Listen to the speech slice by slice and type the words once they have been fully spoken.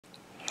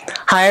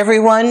Hi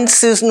everyone,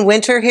 Susan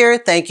Winter here.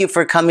 Thank you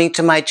for coming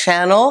to my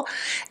channel.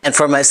 And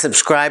for my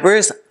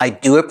subscribers, I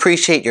do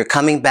appreciate your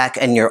coming back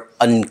and your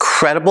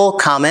incredible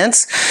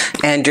comments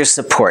and your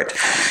support.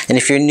 And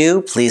if you're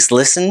new, please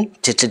listen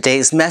to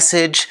today's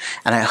message,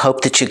 and I hope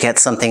that you get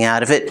something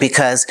out of it,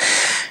 because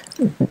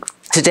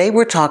today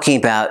we're talking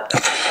about,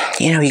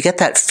 you get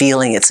that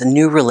feeling it's a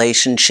new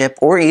relationship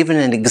or even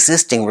an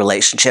existing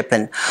relationship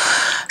and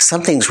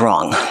something's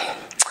wrong.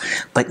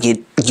 But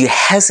you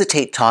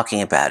hesitate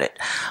talking about it.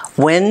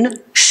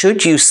 When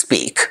should you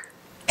speak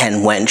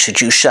and when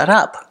should you shut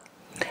up?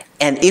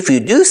 And if you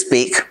do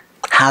speak,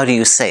 how do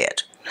you say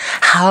it?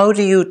 How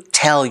do you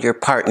tell your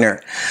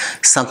partner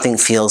something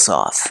feels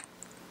off?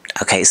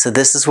 Okay, so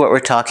this is what we're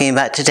talking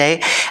about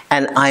today,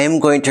 and I am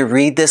going to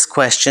read this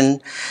question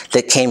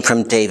that came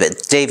from David.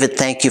 David,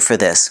 thank you for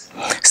this.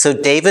 So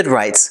David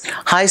writes,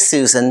 "Hi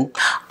Susan,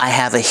 I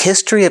have a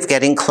history of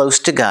getting close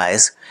to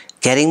guys,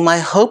 getting my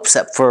hopes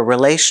up for a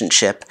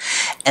relationship,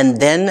 and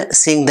then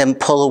seeing them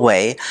pull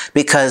away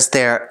because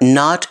they're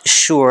not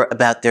sure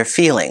about their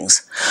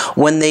feelings.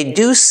 When they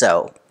do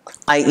so,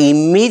 I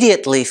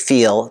immediately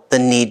feel the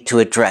need to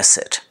address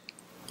it.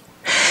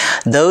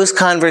 Those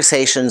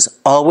conversations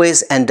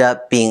always end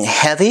up being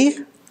heavy,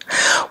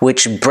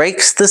 which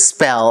breaks the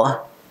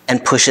spell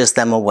and pushes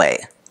them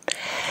away.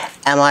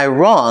 Am I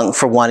wrong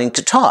for wanting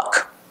to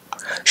talk?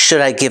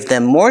 Should I give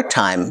them more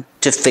time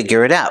to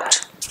figure it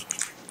out?"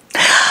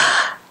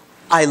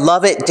 I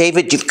love it,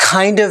 David. You've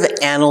kind of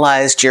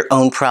analyzed your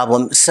own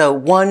problem. So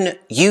one,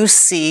 you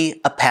see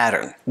a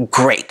pattern.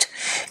 Great.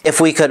 If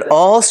we could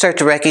all start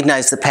to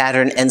recognize the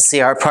pattern and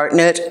see our part in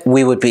it,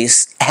 we would be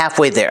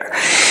halfway there.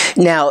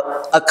 Now,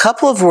 a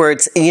couple of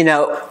words,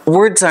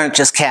 words aren't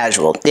just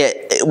casual.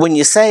 When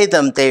you say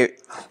them,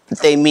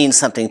 they mean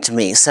something to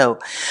me. So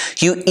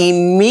you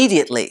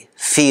immediately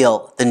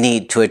feel the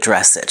need to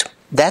address it.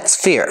 That's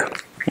fear,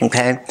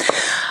 okay?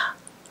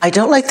 I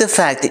don't like the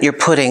fact that you're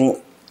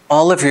putting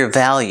all of your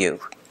value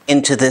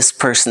into this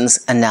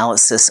person's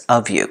analysis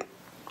of you.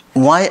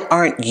 Why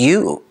aren't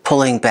you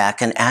pulling back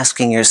and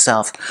asking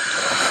yourself,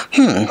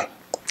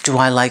 do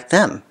I like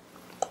them?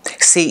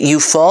 See, you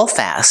fall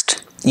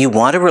fast. You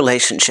want a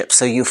relationship,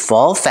 so you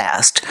fall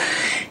fast,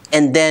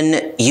 and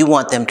then you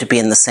want them to be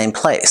in the same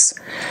place.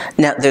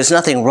 Now, there's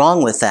nothing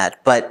wrong with that,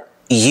 but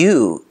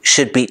you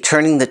should be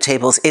turning the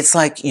tables. It's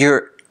like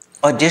you're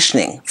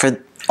auditioning for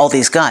all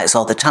these guys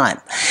all the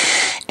time.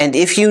 And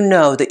if you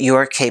know that you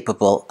are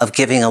capable of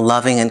giving a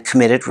loving and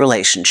committed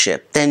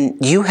relationship, then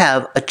you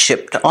have a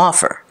chip to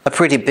offer, a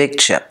pretty big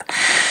chip.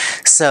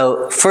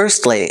 So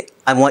firstly,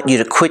 I want you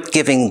to quit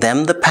giving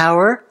them the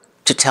power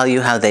to tell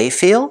you how they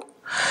feel.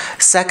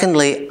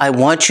 Secondly, I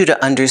want you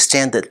to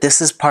understand that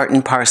this is part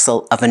and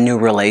parcel of a new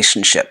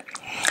relationship.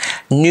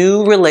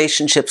 New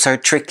relationships are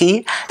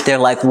tricky. They're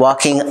like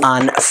walking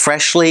on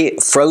freshly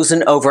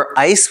frozen over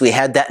ice. We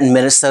had that in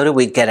Minnesota.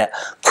 We'd get a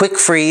quick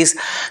freeze.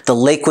 The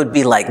lake would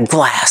be like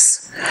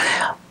glass.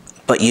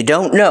 But you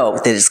don't know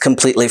that it's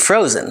completely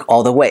frozen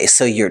all the way.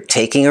 So you're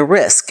taking a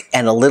risk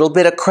and a little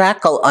bit of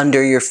crackle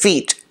under your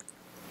feet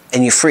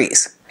and you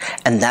freeze.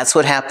 And that's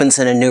what happens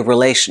in a new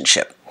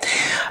relationship.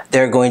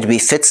 There are going to be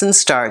fits and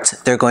starts.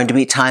 There are going to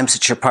be times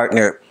that your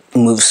partner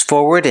moves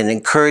forward and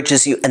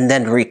encourages you and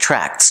then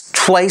retracts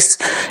twice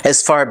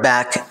as far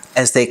back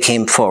as they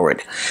came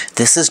forward.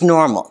 This is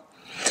normal.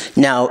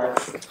 Now,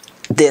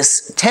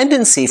 this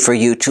tendency for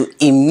you to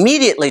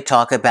immediately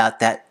talk about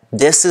that,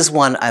 this is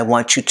one I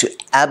want you to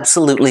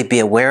absolutely be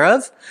aware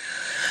of.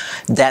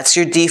 That's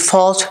your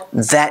default.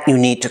 That you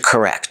need to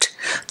correct.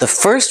 The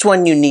first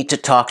one you need to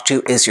talk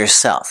to is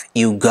yourself.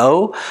 You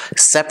go,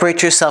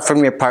 separate yourself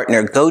from your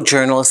partner, go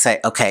journal, say,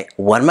 okay,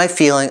 what am I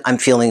feeling? I'm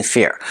feeling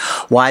fear.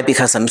 Why?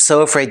 Because I'm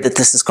so afraid that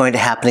this is going to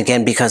happen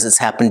again because it's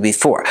happened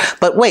before.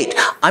 But wait,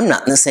 I'm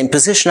not in the same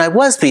position I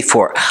was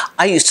before.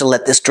 I used to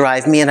let this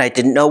drive me and I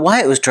didn't know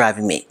why it was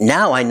driving me.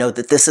 Now I know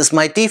that this is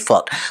my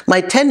default.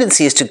 My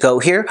tendency is to go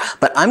here,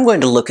 but I'm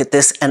going to look at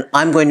this and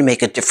I'm going to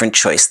make a different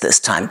choice this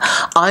time.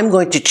 I'm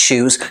going to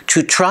choose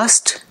to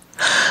trust,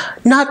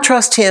 not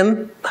trust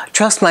him,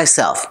 trust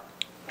myself.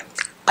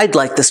 I'd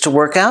like this to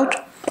work out.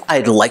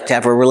 I'd like to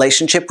have a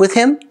relationship with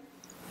him,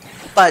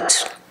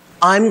 but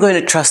I'm going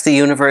to trust the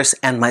universe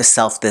and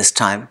myself this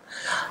time.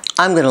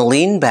 I'm going to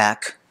lean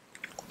back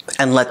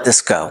and let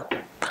this go.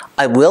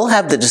 I will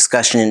have the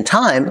discussion in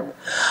time,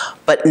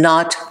 but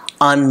not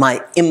on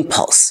my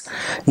impulse,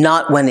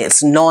 not when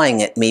it's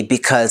gnawing at me,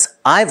 because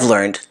I've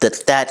learned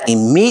that that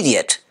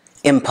immediate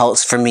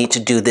impulse for me to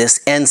do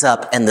this ends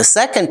up, and the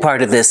second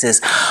part of this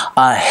is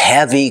a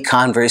heavy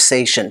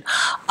conversation.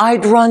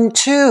 I'd run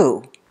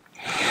too.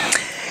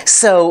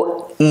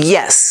 So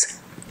yes,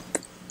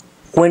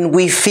 when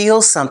we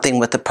feel something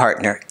with a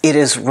partner, it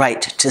is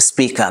right to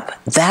speak up.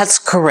 That's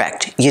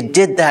correct. You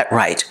did that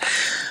right.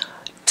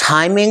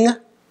 Timing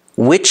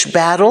which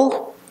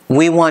battle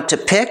we want to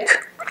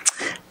pick,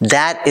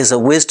 that is a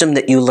wisdom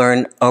that you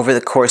learn over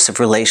the course of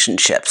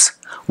relationships.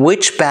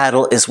 Which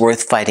battle is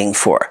worth fighting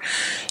for?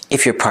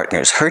 If your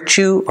partner's hurt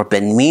you or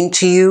been mean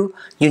to you,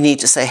 you need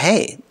to say,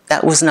 hey,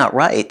 that was not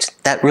right.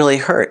 That really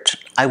hurt.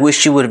 I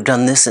wish you would have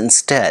done this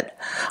instead.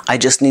 I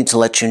just need to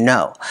let you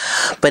know.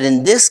 But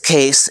in this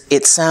case,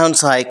 it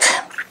sounds like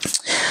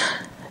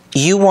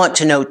you want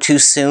to know too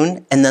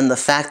soon, and then the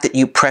fact that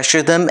you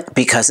pressure them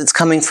because it's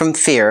coming from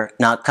fear,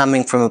 not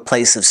coming from a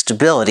place of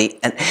stability.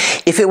 And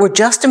if it were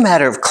just a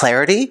matter of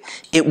clarity,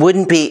 it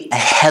wouldn't be a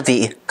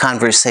heavy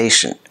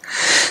conversation.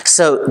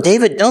 So,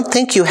 David, don't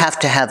think you have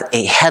to have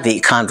a heavy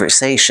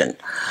conversation.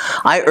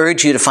 I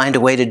urge you to find a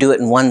way to do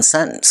it in one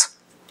sentence,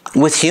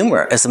 with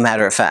humor, as a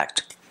matter of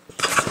fact.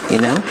 You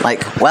know,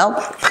 like,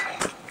 well,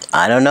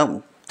 I don't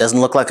know,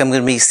 doesn't look like I'm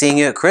going to be seeing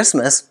you at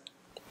Christmas.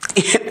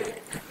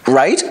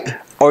 Right?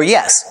 Or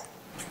yes,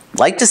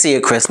 like to see you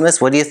at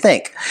Christmas, what do you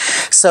think?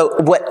 So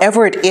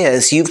whatever it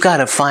is, you've got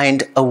to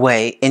find a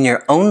way in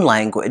your own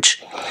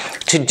language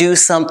to do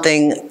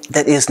something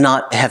that is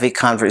not a heavy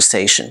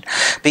conversation.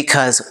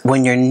 Because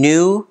when you're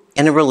new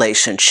in a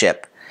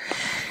relationship,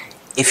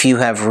 if you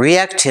have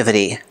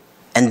reactivity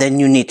and then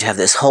you need to have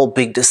this whole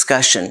big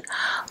discussion,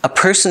 a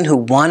person who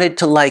wanted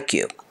to like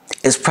you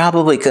is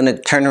probably going to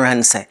turn around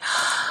and say,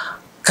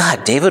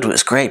 God, David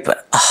was great,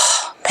 but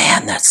oh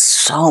man, that's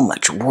so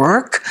much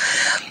work.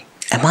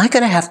 Am I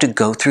going to have to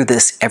go through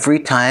this every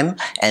time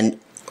and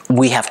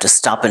we have to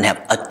stop and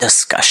have a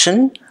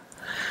discussion?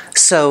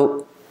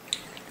 So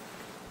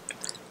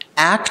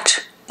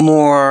act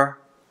more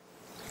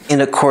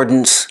in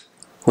accordance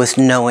with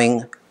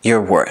knowing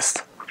your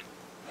worth.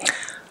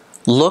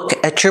 Look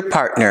at your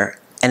partner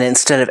and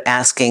instead of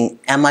asking,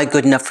 am I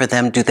good enough for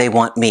them? Do they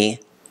want me?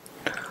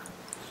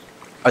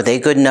 Are they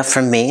good enough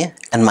for me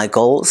and my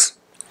goals?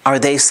 Are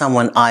they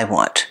someone I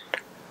want?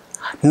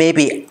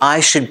 Maybe I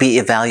should be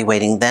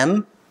evaluating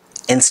them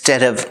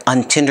instead of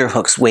on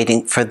tenterhooks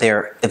waiting for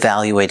their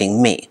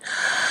evaluating me.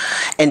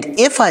 And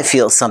if I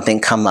feel something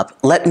come up,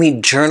 let me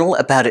journal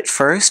about it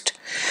first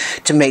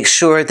to make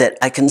sure that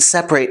I can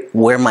separate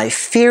where my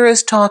fear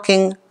is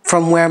talking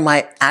from where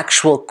my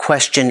actual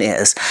question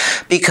is.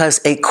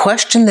 Because a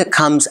question that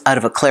comes out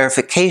of a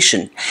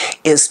clarification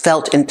is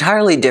felt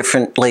entirely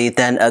differently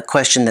than a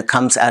question that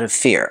comes out of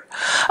fear.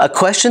 A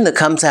question that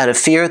comes out of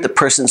fear, the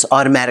person's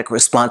automatic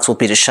response will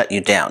be to shut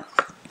you down.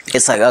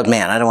 It's like, oh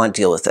man, I don't want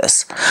to deal with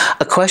this.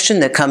 A question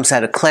that comes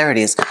out of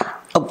clarity is,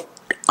 oh,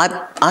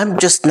 I'm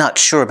just not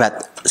sure about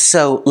that.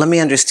 So let me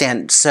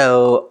understand.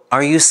 So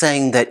are you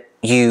saying that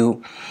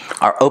you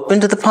are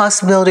open to the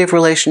possibility of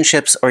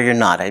relationships or you're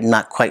not? I'm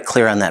not quite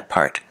clear on that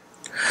part.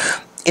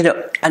 You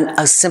know,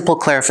 a simple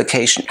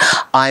clarification.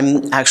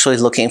 I'm actually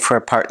looking for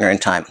a partner in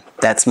time.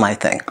 That's my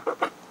thing.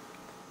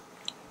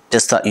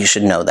 Just thought you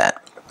should know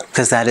that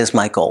because that is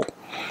my goal.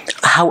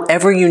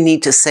 However you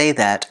need to say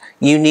that,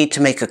 you need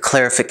to make a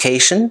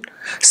clarification.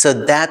 So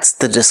that's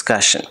the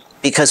discussion.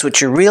 Because what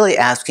you're really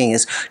asking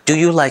is, do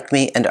you like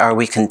me and are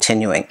we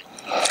continuing?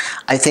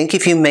 I think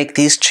if you make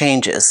these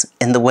changes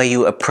in the way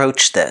you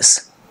approach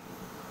this,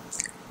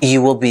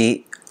 you will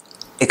be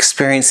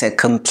experiencing a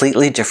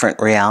completely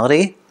different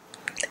reality.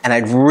 And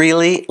I'd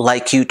really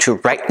like you to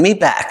write me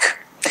back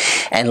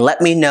and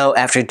let me know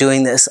after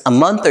doing this a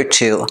month or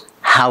two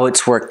how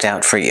it's worked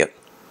out for you.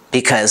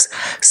 Because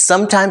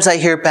sometimes I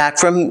hear back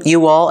from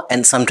you all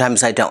and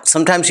sometimes I don't.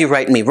 Sometimes you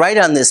write me right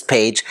on this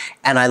page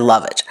and I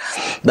love it.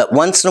 But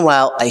once in a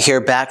while I hear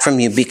back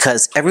from you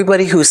because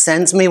everybody who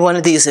sends me one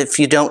of these, if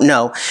you don't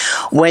know,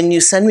 when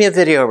you send me a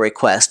video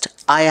request,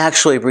 I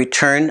actually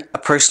return a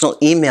personal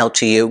email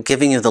to you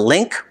giving you the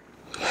link.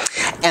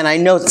 And I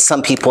know that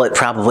some people, it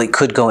probably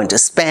could go into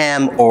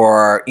spam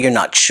or you're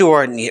not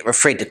sure and you're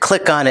afraid to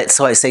click on it.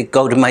 So I say,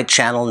 go to my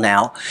channel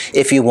now.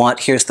 If you want,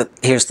 here's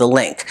the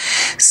link.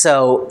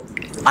 So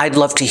I'd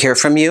love to hear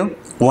from you.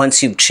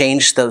 Once you've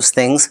changed those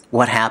things,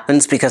 what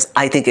happens? Because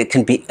I think it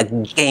can be a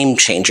game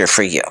changer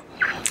for you.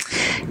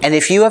 And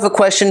if you have a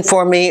question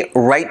for me,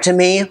 write to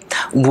me.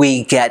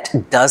 We get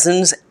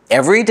dozens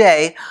every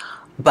day.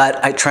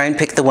 But I try and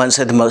pick the ones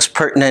that are the most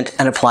pertinent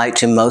and apply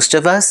to most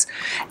of us.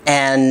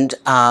 And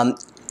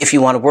if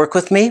you want to work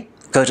with me,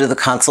 go to the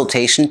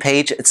consultation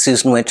page at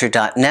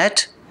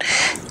susanwinter.net.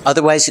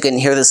 Otherwise, you can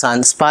hear this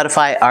on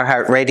Spotify,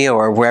 iHeartRadio,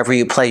 or wherever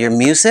you play your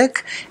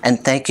music. And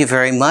thank you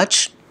very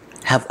much.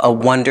 Have a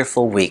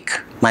wonderful week.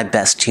 My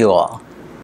best to you all.